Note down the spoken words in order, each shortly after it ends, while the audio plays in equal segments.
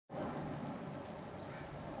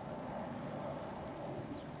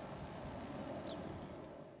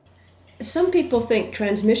Some people think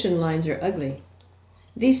transmission lines are ugly.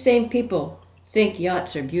 These same people think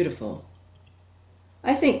yachts are beautiful.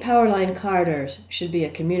 I think power line corridors should be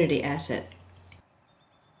a community asset.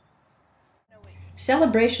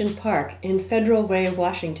 Celebration Park in Federal Way,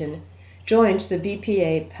 Washington joins the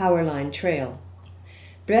BPA Power Line Trail.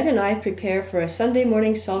 Brett and I prepare for a Sunday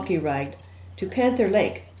morning sulky ride to Panther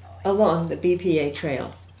Lake along the BPA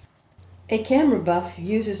trail. A camera buff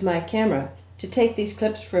uses my camera to take these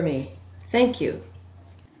clips for me. Thank you.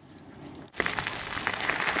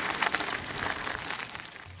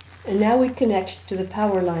 And now we connect to the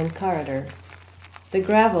power line corridor. The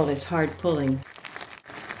gravel is hard pulling.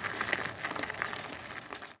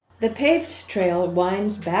 The paved trail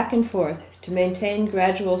winds back and forth to maintain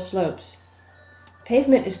gradual slopes.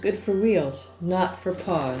 Pavement is good for wheels, not for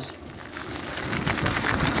paws.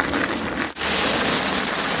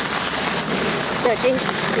 Good, Jink.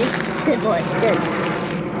 Good boy. Good.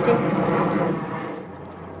 Jink.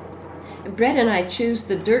 Brett and I choose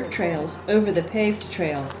the dirt trails over the paved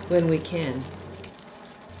trail when we can.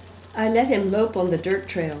 I let him lope on the dirt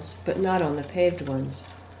trails, but not on the paved ones.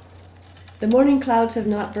 The morning clouds have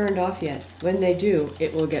not burned off yet. When they do,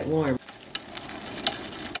 it will get warm.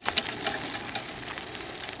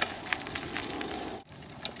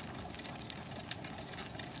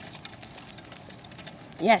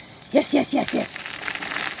 Yes, yes, yes, yes, yes.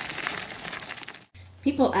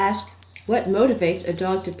 People ask, what motivates a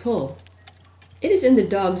dog to pull? It is in the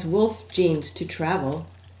dog's wolf genes to travel.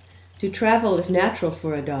 To travel is natural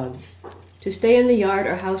for a dog. To stay in the yard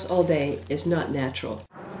or house all day is not natural.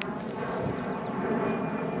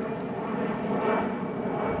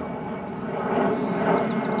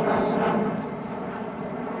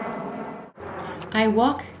 I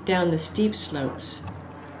walk down the steep slopes.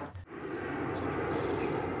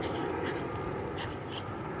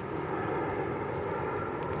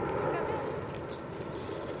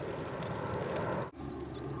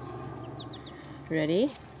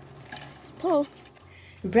 Ready? Pull.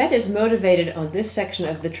 Brett is motivated on this section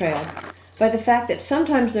of the trail by the fact that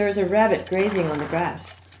sometimes there is a rabbit grazing on the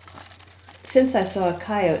grass. Since I saw a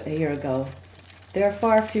coyote a year ago, there are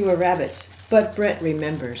far fewer rabbits, but Brett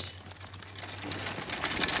remembers.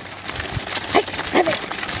 Hike! Rabbits!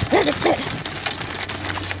 Rabbits, Brett!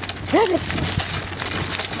 Rabbits!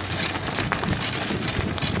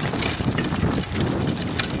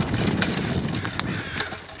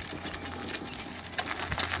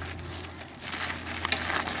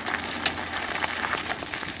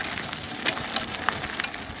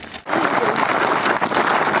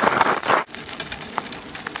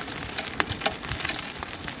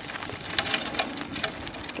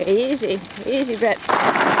 Easy, easy, Brett.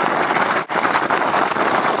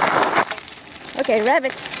 Okay,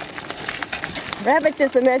 rabbits. Rabbits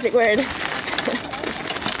is the magic word.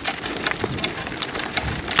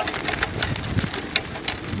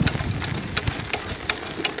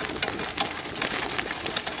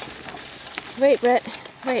 Wait, Brett.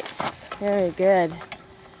 Wait. Very good.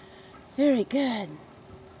 Very good.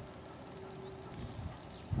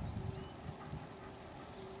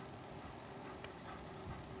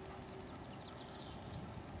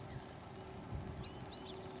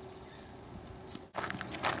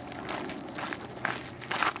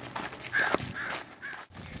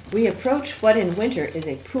 We approach what in winter is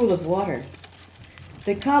a pool of water.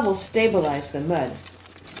 The cobbles stabilize the mud.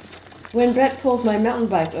 When Brett pulls my mountain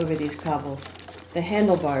bike over these cobbles, the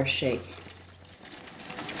handlebars shake.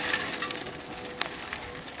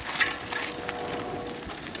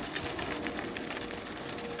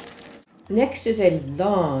 Next is a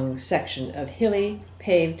long section of hilly,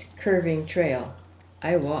 paved, curving trail.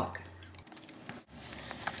 I walk.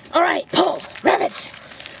 All right, pull. Rabbits.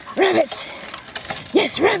 Rabbits.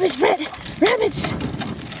 Yes, rabbits, Brett. Rabbits.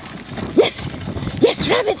 Yes. Yes,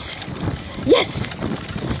 rabbits. Yes.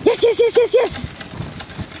 Yes, yes, yes, yes, yes.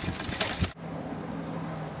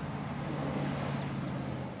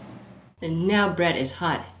 And now Brett is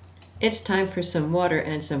hot. It's time for some water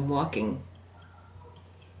and some walking.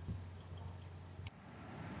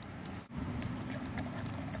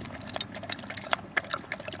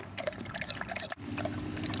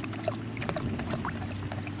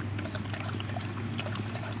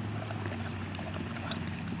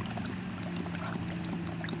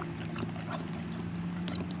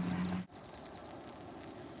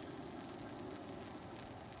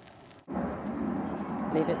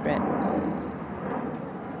 Leave it, Brett.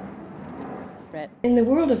 Brett. In the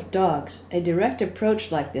world of dogs, a direct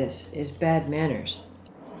approach like this is bad manners.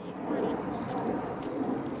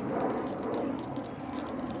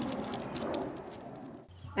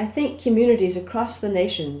 I think communities across the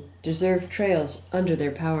nation deserve trails under their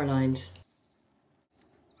power lines.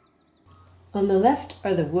 On the left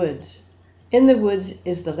are the woods. In the woods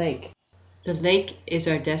is the lake. The lake is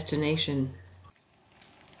our destination.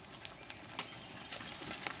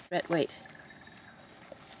 Brett, wait.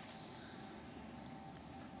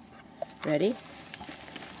 Ready?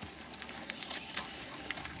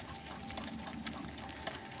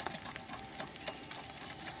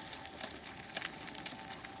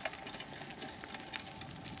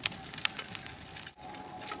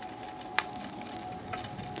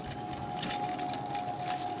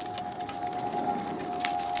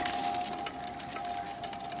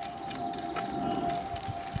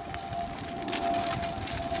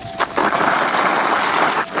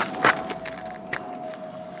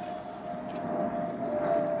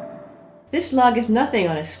 This log is nothing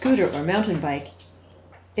on a scooter or mountain bike.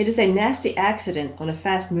 It is a nasty accident on a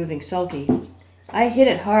fast-moving sulky. I hit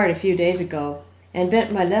it hard a few days ago and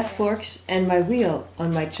bent my left forks and my wheel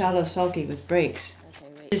on my chalo sulky with brakes.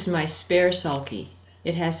 This is my spare sulky.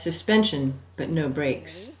 It has suspension but no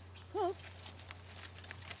brakes.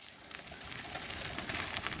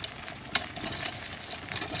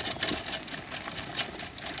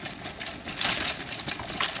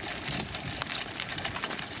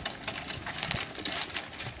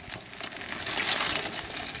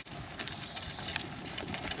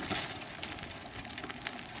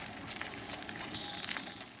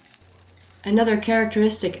 Another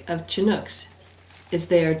characteristic of chinooks is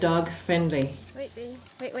they are dog-friendly. Wait, baby.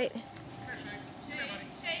 Wait, wait. Shake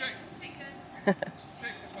this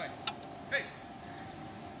way. Hey!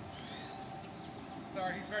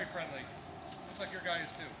 Sorry, he's very friendly. Looks like your guy is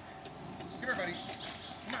too. Come here, buddy.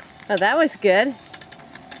 Come on. Oh, that was good.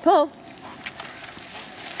 Pull.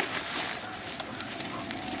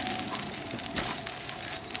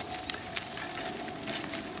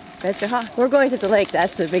 Betcha, huh? We're going to the lake.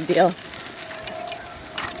 That's the big deal.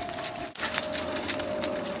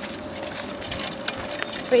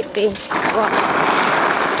 Wait, B. Walk.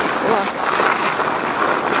 Walk.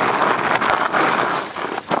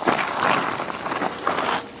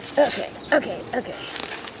 Okay.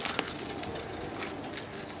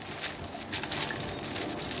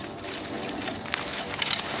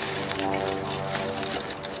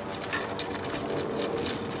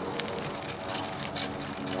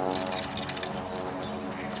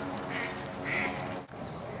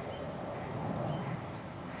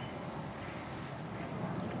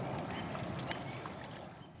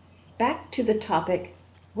 Back to the topic,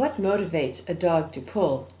 what motivates a dog to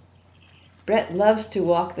pull? Brett loves to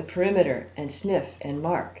walk the perimeter and sniff and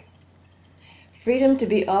mark. Freedom to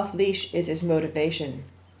be off-leash is his motivation.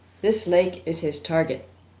 This lake is his target.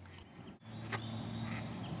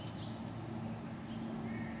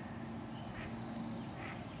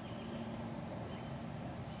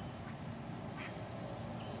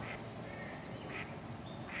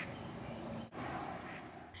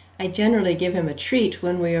 I generally give him a treat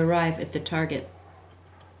when we arrive at the target.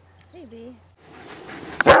 Maybe.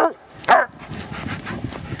 1,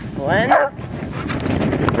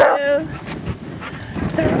 2,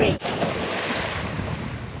 3.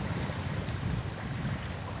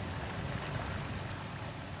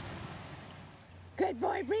 Good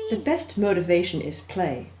boy, Bree. The best motivation is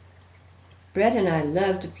play. Brett and I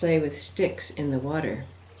love to play with sticks in the water.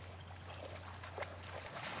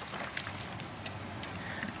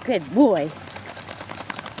 Good boy.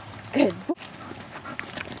 Good boy.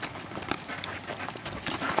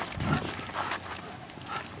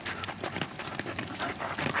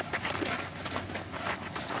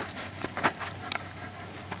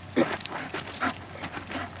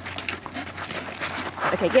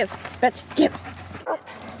 Okay, give. Brett, give.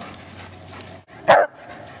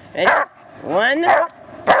 Ready? 1,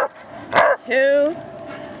 2,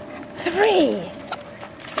 3.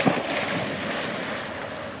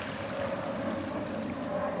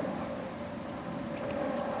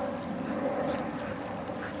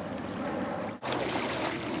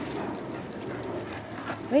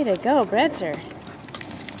 Way to go, Bretzer.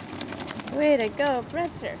 Way to go,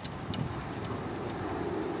 Bretzer.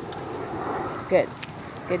 Good.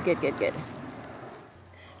 Good.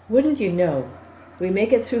 Wouldn't you know, we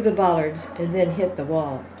make it through the bollards and then hit the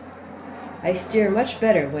wall. I steer much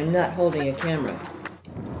better when not holding a camera.